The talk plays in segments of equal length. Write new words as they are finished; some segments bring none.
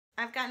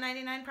I've got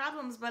 99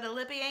 problems, but a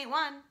lippy ain't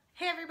one.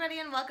 Hey everybody,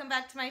 and welcome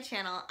back to my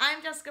channel.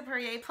 I'm Jessica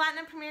Perrier,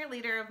 Platinum Premier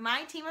Leader of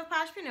my team of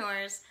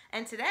Poshpreneurs,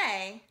 and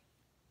today,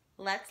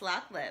 let's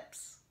lock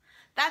lips.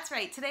 That's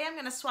right, today I'm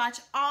gonna swatch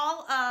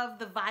all of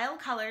the Vial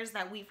colors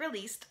that we've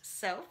released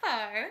so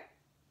far.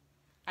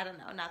 I don't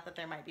know, not that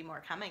there might be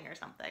more coming or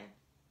something.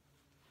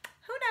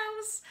 Who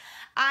knows?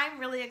 I'm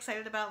really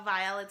excited about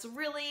Vial. It's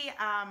really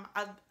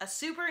a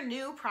super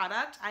new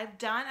product. I've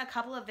done a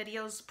couple of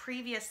videos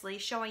previously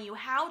showing you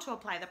how to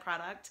apply the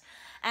product,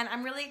 and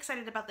I'm really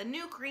excited about the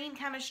new green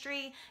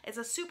chemistry. It's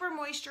a super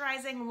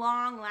moisturizing,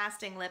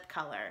 long-lasting lip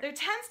color. There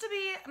tends to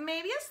be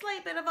maybe a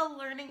slight bit of a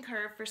learning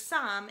curve for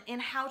some in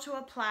how to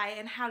apply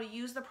and how to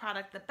use the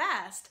product the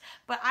best,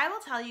 but I will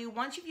tell you,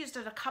 once you've used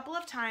it a couple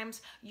of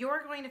times,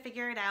 you're going to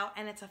figure it out,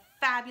 and it's a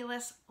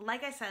fabulous,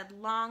 like I said,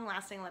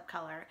 long-lasting lip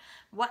color.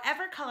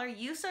 Whatever color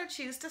you so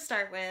choose to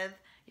start with,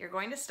 you're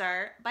going to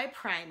start by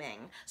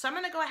priming. So I'm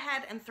going to go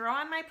ahead and throw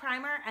on my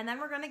primer, and then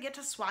we're going to get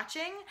to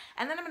swatching,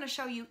 and then I'm going to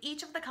show you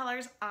each of the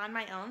colors on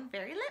my own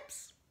very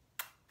lips.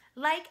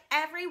 Like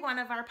every one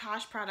of our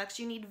Posh products,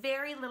 you need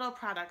very little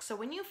product. So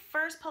when you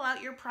first pull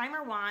out your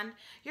primer wand,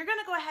 you're going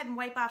to go ahead and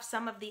wipe off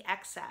some of the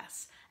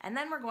excess, and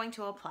then we're going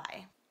to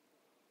apply.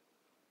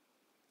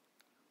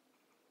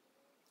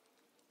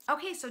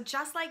 Okay, so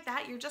just like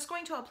that, you're just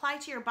going to apply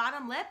to your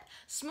bottom lip,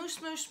 smoosh,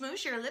 smoosh,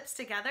 smoosh your lips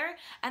together,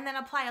 and then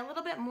apply a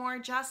little bit more,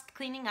 just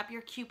cleaning up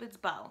your Cupid's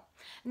bow.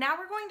 Now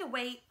we're going to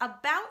wait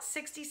about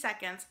 60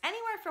 seconds,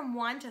 anywhere from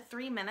 1 to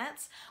 3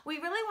 minutes. We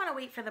really want to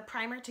wait for the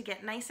primer to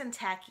get nice and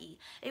tacky.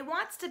 It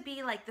wants to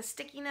be like the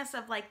stickiness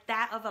of like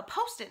that of a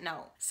Post-it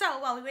note. So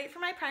while we wait for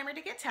my primer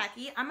to get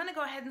tacky, I'm going to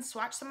go ahead and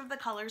swatch some of the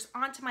colors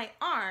onto my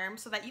arm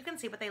so that you can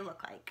see what they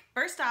look like.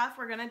 First off,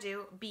 we're going to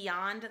do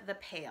Beyond the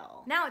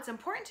Pale. Now it's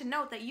important to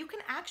note that you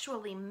can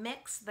actually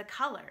mix the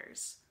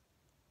colors.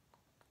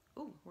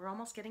 Ooh, we're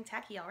almost getting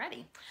tacky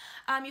already.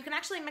 You can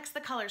actually mix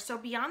the colors. So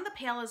Beyond the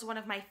Pale is one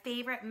of my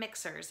favorite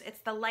mixers. It's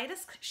the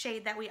lightest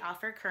shade that we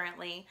offer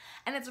currently,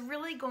 and it's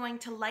really going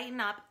to lighten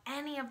up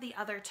any of the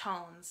other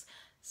tones.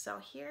 So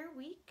here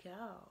we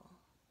go.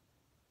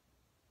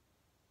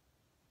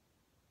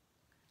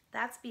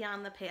 That's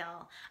Beyond the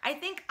Pale. I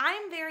think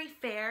I'm very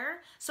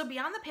fair, so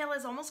Beyond the Pale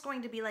is almost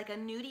going to be like a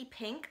nudie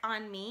pink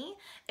on me.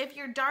 If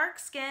you're dark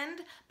skinned,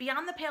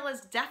 Beyond the Pale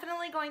is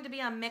definitely going to be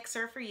a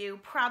mixer for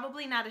you,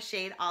 probably not a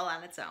shade all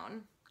on its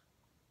own.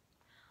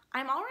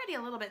 I'm already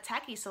a little bit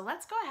tacky, so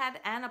let's go ahead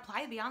and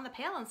apply Beyond the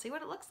Pale and see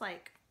what it looks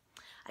like.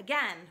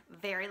 Again,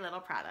 very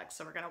little product,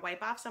 so we're gonna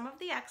wipe off some of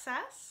the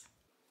excess.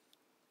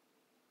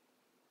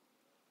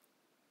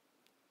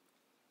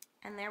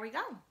 And there we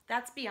go,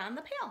 that's Beyond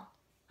the Pale.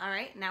 All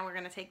right, now we're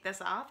gonna take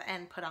this off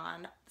and put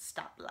on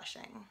Stop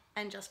Blushing.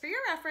 And just for your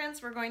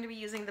reference, we're going to be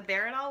using the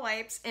Bare It All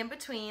wipes in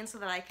between so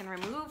that I can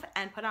remove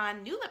and put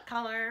on new lip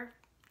color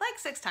like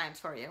 6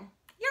 times for you.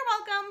 You're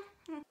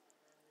welcome.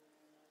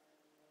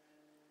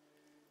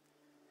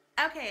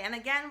 Okay, and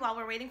again, while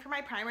we're waiting for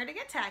my primer to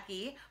get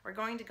tacky, we're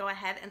going to go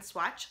ahead and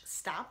swatch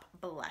Stop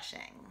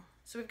Blushing.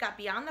 So we've got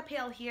Beyond the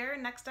Pale here.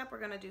 Next up, we're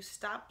gonna do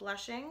Stop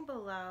Blushing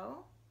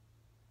below.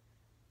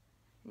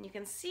 And you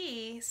can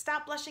see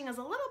Stop Blushing is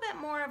a little bit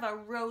more of a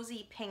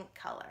rosy pink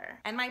color.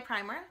 And my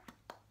primer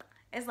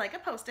is like a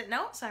Post-it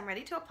note, so I'm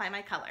ready to apply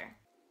my color.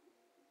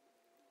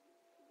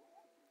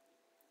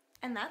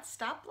 And that's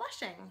Stop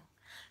Blushing.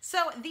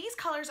 So these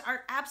colors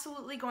are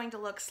absolutely going to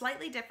look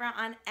slightly different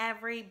on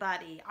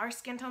everybody. Our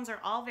skin tones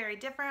are all very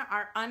different.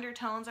 Our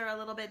undertones are a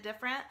little bit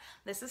different.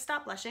 This is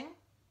Stop Blushing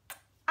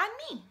on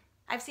me.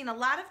 I've seen a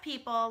lot of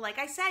people, like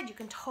I said, you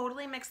can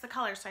totally mix the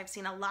colors. So I've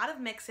seen a lot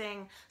of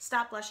mixing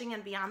Stop Blushing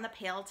and Beyond the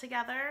Pale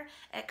together.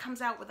 It comes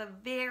out with a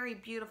very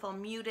beautiful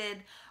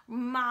muted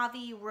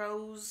mauve,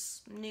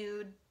 rose,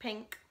 nude,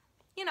 pink,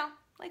 you know,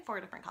 like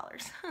 4 different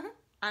colors.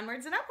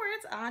 Onwards and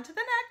upwards, on to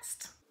the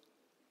next.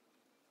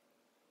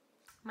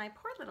 My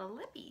poor little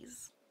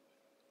lippies.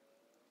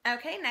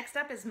 Okay, next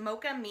up is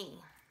Mocha Me.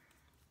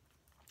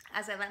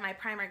 As I let my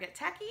primer get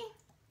tacky,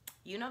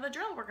 you know the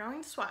drill, we're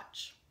going to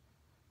swatch.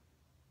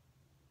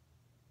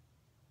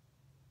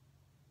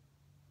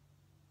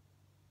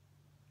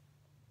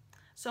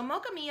 So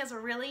Mocha Me is a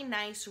really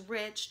nice,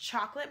 rich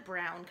chocolate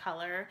brown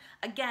color.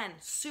 Again,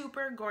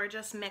 super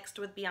gorgeous mixed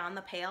with Beyond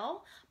the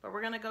Pale, but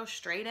we're gonna go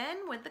straight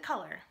in with the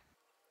color.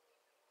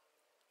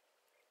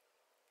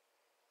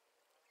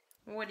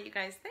 What do you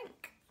guys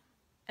think?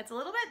 It's a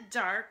little bit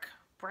dark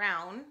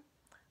brown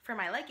for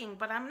my liking,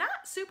 but I'm not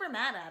super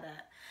mad at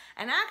it.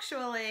 And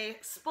actually,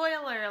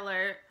 spoiler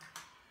alert,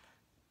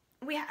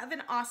 we have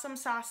an awesome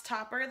sauce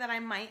topper that I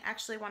might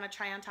actually want to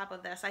try on top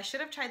of this. I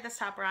should have tried this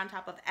topper on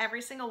top of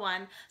every single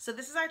one. So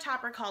this is our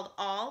topper called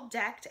All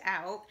Decked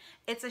Out.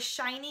 It's a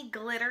shiny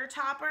glitter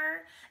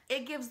topper.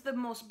 It gives the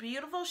most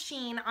beautiful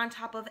sheen on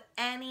top of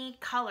any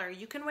color.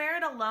 You can wear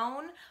it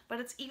alone, but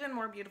it's even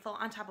more beautiful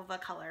on top of a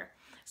color.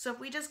 So if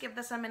we just give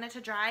this a minute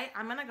to dry,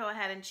 I'm gonna go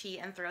ahead and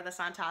cheat and throw this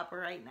on top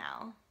right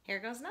now. Here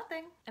goes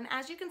nothing. And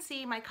as you can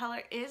see, my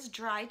color is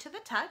dry to the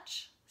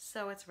touch,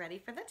 so it's ready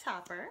for the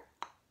topper.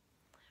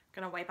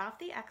 Gonna wipe off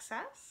the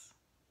excess.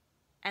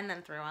 and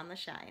then throw on the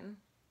shine.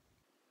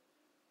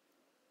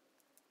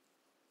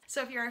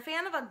 So if you're a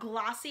fan of a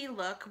glossy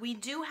look, we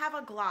do have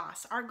a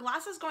gloss. Our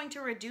gloss is going to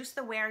reduce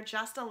the wear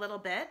just a little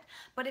bit,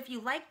 but if you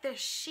like this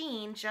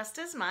sheen just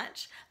as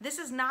much, this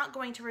is not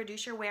going to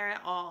reduce your wear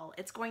at all.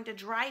 It's going to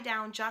dry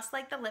down just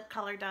like the lip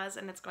color does,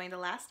 and it's going to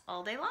last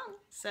all day long.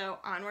 So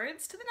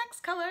onwards to the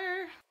next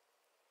color.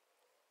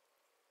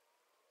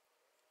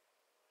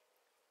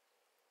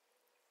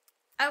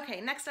 Okay,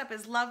 next up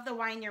is Love the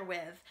Wine You're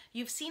With.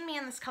 You've seen me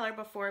in this color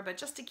before, but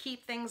just to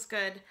keep things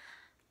good.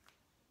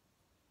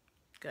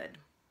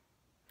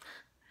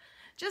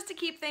 Just to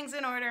keep things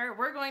in order,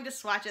 we're going to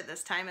swatch it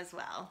this time as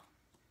well.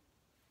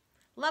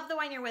 Love the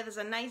Wine You're With is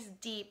a nice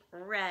deep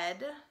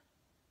red,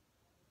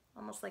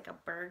 almost like a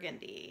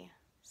burgundy.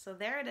 So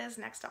there it is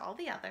next to all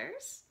the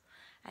others.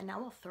 And now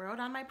we'll throw it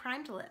on my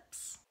primed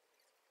lips.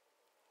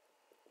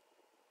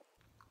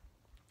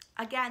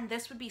 Again,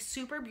 this would be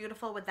super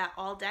beautiful with that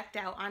all decked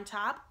out on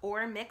top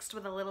or mixed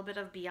with a little bit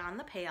of Beyond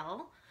the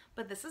Pale,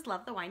 but this is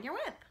Love the Wine You're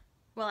With.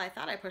 Well, I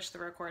thought I pushed the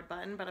record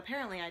button, but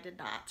apparently I did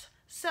not.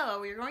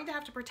 So you're going to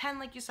have to pretend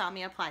like you saw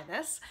me apply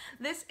this.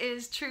 This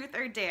is Truth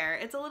or Dare.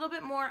 It's a little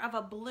bit more of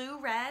a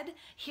blue-red.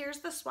 Here's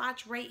the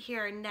swatch right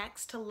here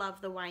next to Love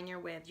the Wine You're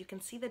With. You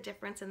can see the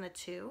difference in the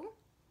two.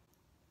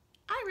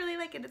 I really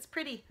like it. It's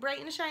pretty.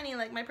 Bright and shiny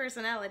like my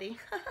personality.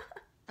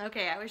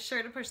 Okay, I was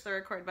sure to push the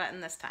record button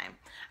this time.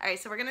 All right,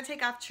 so we're gonna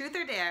take off Truth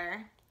or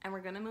Dare, and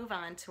we're gonna move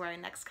on to our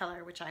next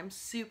color, which I'm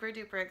super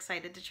duper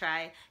excited to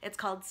try. It's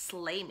called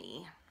Slay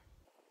Me.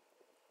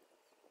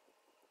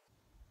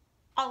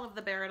 All of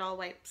the Bear It All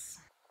wipes.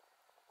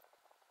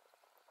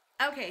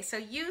 Okay, so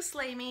You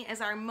Slay Me is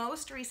our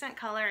most recent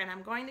color, and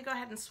I'm going to go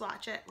ahead and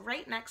swatch it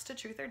right next to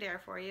Truth or Dare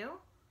for you.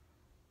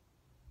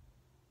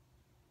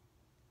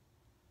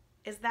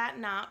 Is that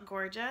not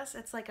gorgeous?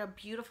 It's like a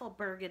beautiful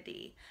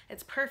burgundy.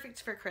 It's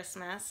perfect for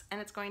Christmas, and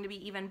it's going to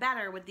be even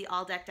better with the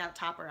all decked out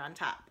topper on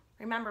top.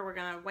 Remember, we're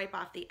gonna wipe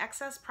off the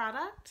excess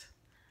product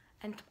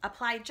and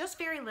apply just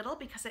very little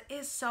because it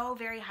is so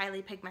very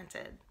highly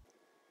pigmented.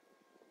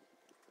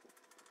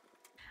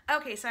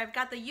 Okay, so I've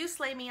got the You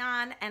Slay Me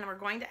on, and we're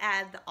going to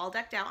add the all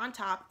decked out on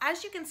top.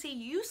 As you can see,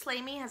 You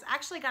Slay Me has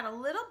actually got a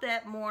little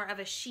bit more of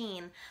a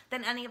sheen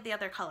than any of the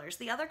other colors.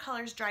 The other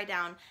colors dry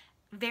down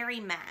very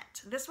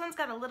matte. This one's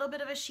got a little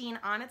bit of a sheen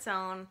on its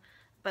own,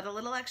 but a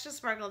little extra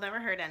sparkle never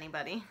hurt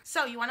anybody.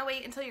 So you wanna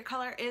wait until your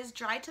color is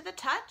dry to the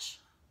touch,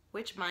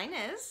 which mine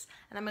is,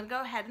 and I'm gonna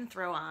go ahead and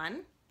throw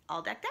on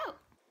All Decked Out.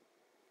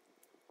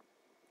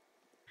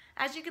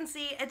 As you can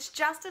see, it's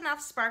just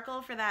enough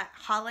sparkle for that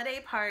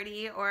holiday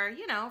party, or,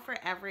 you know, for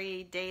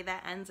every day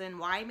that ends in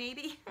Y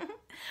maybe,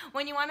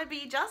 when you want to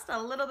be just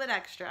a little bit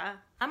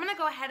extra. I'm going to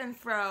go ahead and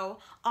throw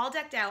All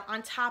Decked Out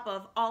on top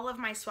of all of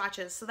my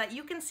swatches so that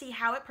you can see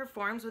how it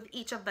performs with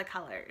each of the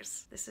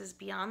colors. This is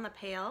Beyond the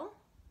Pale,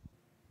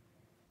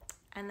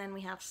 and then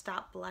we have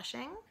Stop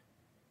Blushing.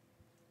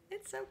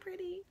 It's so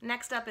pretty.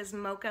 Next up is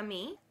Mocha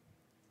Me,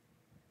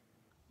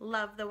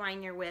 Love the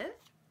Wine You're With.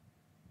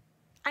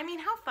 I mean,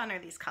 how fun are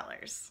these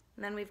colors?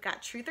 And then we've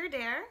got Truth or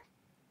Dare.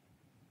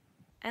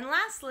 And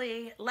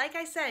lastly, like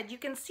I said, you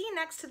can see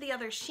next to the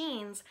other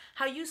sheens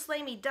how You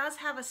Slay Me does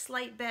have a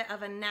slight bit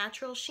of a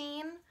natural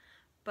sheen,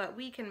 but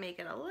we can make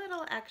it a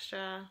little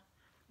extra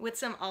with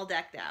some All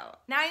Decked Out.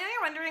 Now I know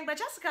you're wondering, but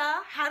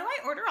Jessica, how do I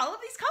order all of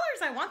these colors?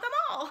 I want them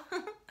all.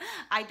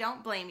 I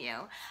don't blame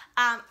you.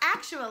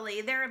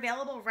 Actually, they're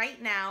available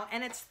right now,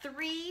 and it's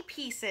 3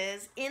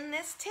 pieces in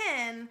this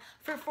tin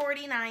for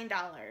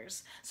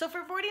 $49. So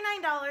for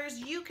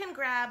 $49, you can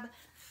grab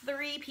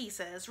 3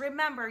 pieces.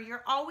 Remember,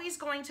 you're always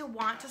going to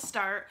want to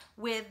start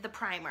with the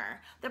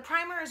primer. The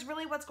primer is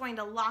really what's going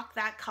to lock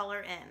that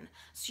color in.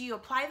 So you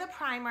apply the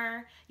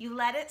primer, you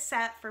let it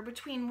set for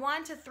between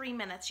 1 to 3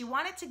 minutes. You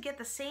want it to get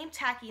the same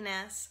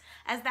tackiness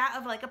as that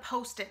of like a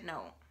Post-it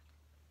note.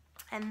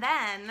 And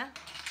then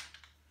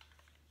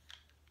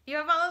you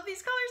have all of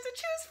these colors to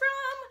choose from.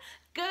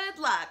 Good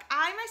luck.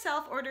 I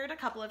myself ordered a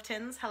couple of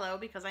tins,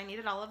 because I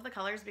needed all of the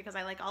colors because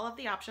I like all of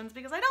the options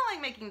because I don't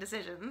like making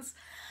decisions.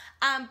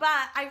 But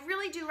I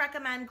really do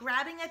recommend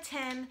grabbing a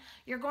tin.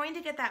 You're going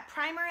to get that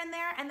primer in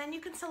there, and then you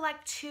can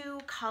select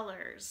 2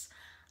 colors.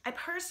 I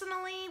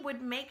personally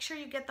would make sure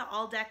you get the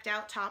All Decked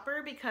Out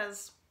topper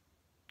because,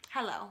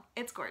 hello,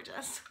 it's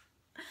gorgeous.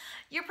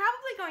 You're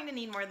probably going to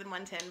need more than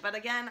 1 tin, but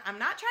again, I'm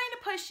not trying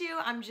to push you,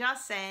 I'm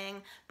just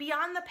saying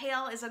Beyond the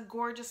Pale is a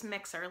gorgeous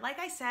mixer. Like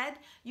I said,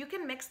 you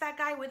can mix that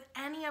guy with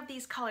any of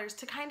these colors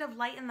to kind of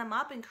lighten them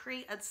up and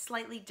create a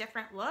slightly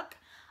different look.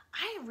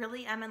 I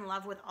really am in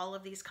love with all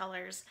of these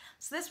colors.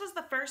 So this was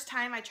the first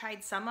time I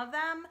tried some of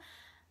them,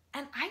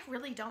 and I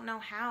really don't know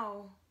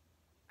how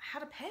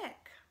to pick.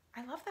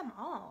 I love them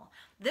all.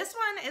 This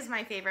one is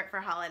my favorite for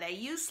holiday.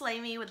 You Slay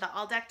Me with the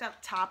All Decked Up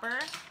topper.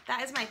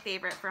 That is my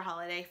favorite for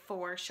holiday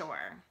for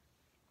sure.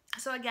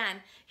 So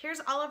again,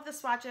 here's all of the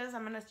swatches.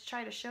 I'm gonna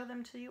try to show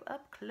them to you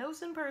up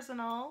close and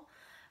personal.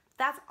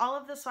 That's all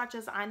of the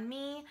swatches on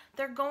me.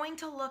 They're going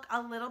to look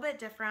a little bit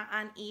different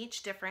on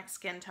each different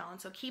skin tone,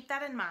 so keep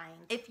that in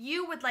mind. If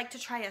you would like to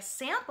try a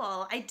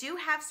sample, I do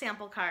have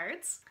sample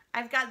cards.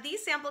 I've got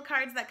these sample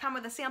cards that come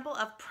with a sample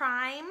of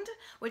Primed,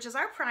 which is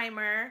our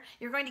primer.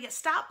 You're going to get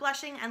Stop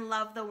Blushing and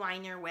Love the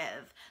Wine You're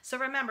With. So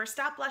remember,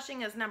 Stop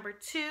Blushing is number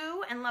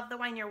 2 and Love the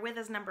Wine You're With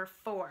is number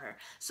 4.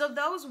 So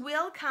those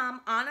will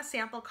come on a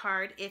sample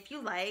card if you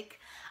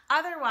like.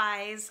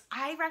 Otherwise,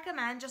 I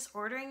recommend just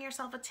ordering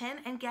yourself a tin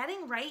and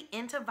getting right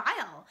into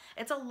Vial.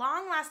 It's a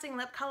long-lasting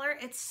lip color.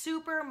 It's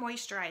super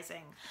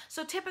moisturizing.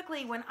 So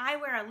typically when I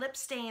wear a lip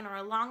stain or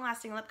a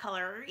long-lasting lip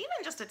color, or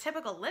even just a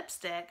typical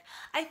lipstick,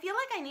 I feel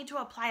like I need to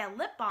apply a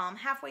lip balm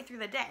halfway through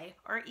the day,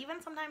 or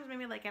even sometimes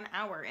maybe like an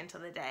hour into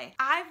the day.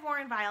 I've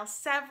worn Vial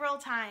several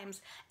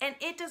times and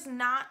it does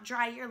not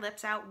dry your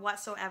lips out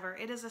whatsoever.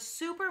 It is a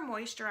super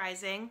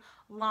moisturizing,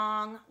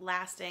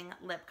 long-lasting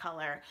lip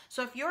color.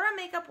 So if you're a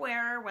makeup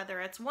wearer,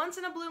 whether it's once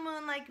in a blue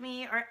moon like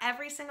me or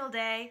every single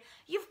day,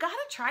 you've got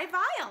to try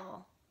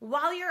Vial.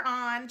 While you're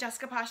on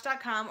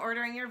jessicaposh.com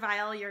ordering your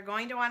Vial, you're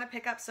going to want to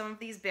pick up some of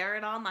these Bare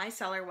It All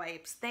Micellar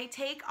wipes. They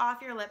take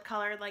off your lip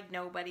color like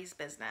nobody's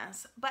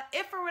business. But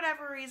if for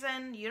whatever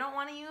reason you don't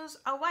want to use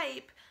a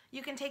wipe,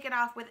 you can take it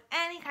off with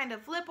any kind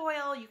of lip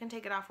oil, you can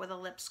take it off with a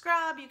lip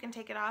scrub, you can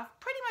take it off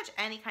pretty much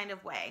any kind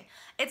of way.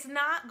 It's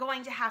not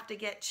going to have to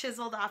get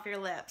chiseled off your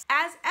lips,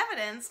 as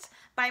evidenced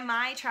by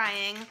my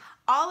trying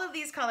all of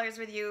these colors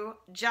with you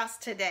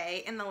just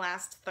today in the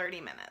last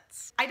 30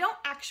 minutes. I don't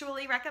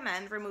actually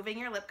recommend removing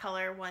your lip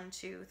color 1,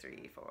 2,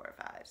 3, 4,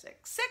 5,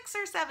 6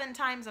 or 7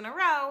 times in a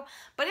row,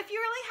 but if you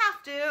really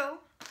have to,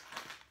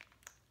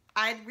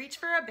 I'd reach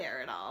for a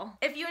Bare It All.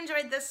 If you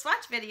enjoyed this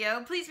swatch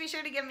video, please be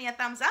sure to give me a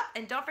thumbs up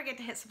and don't forget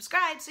to hit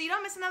subscribe so you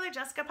don't miss another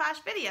Jessica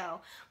Posh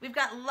video. We've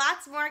got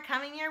lots more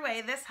coming your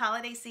way this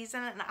holiday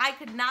season and I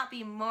could not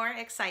be more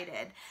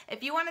excited.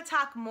 If you want to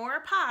talk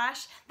more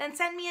Posh, then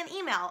send me an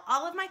email.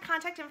 All of my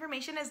contact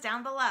information is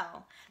down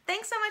below.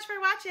 Thanks so much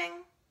for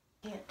watching.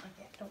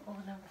 Don't go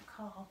on a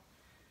call.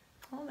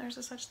 Well, there's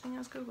a such thing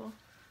as Google.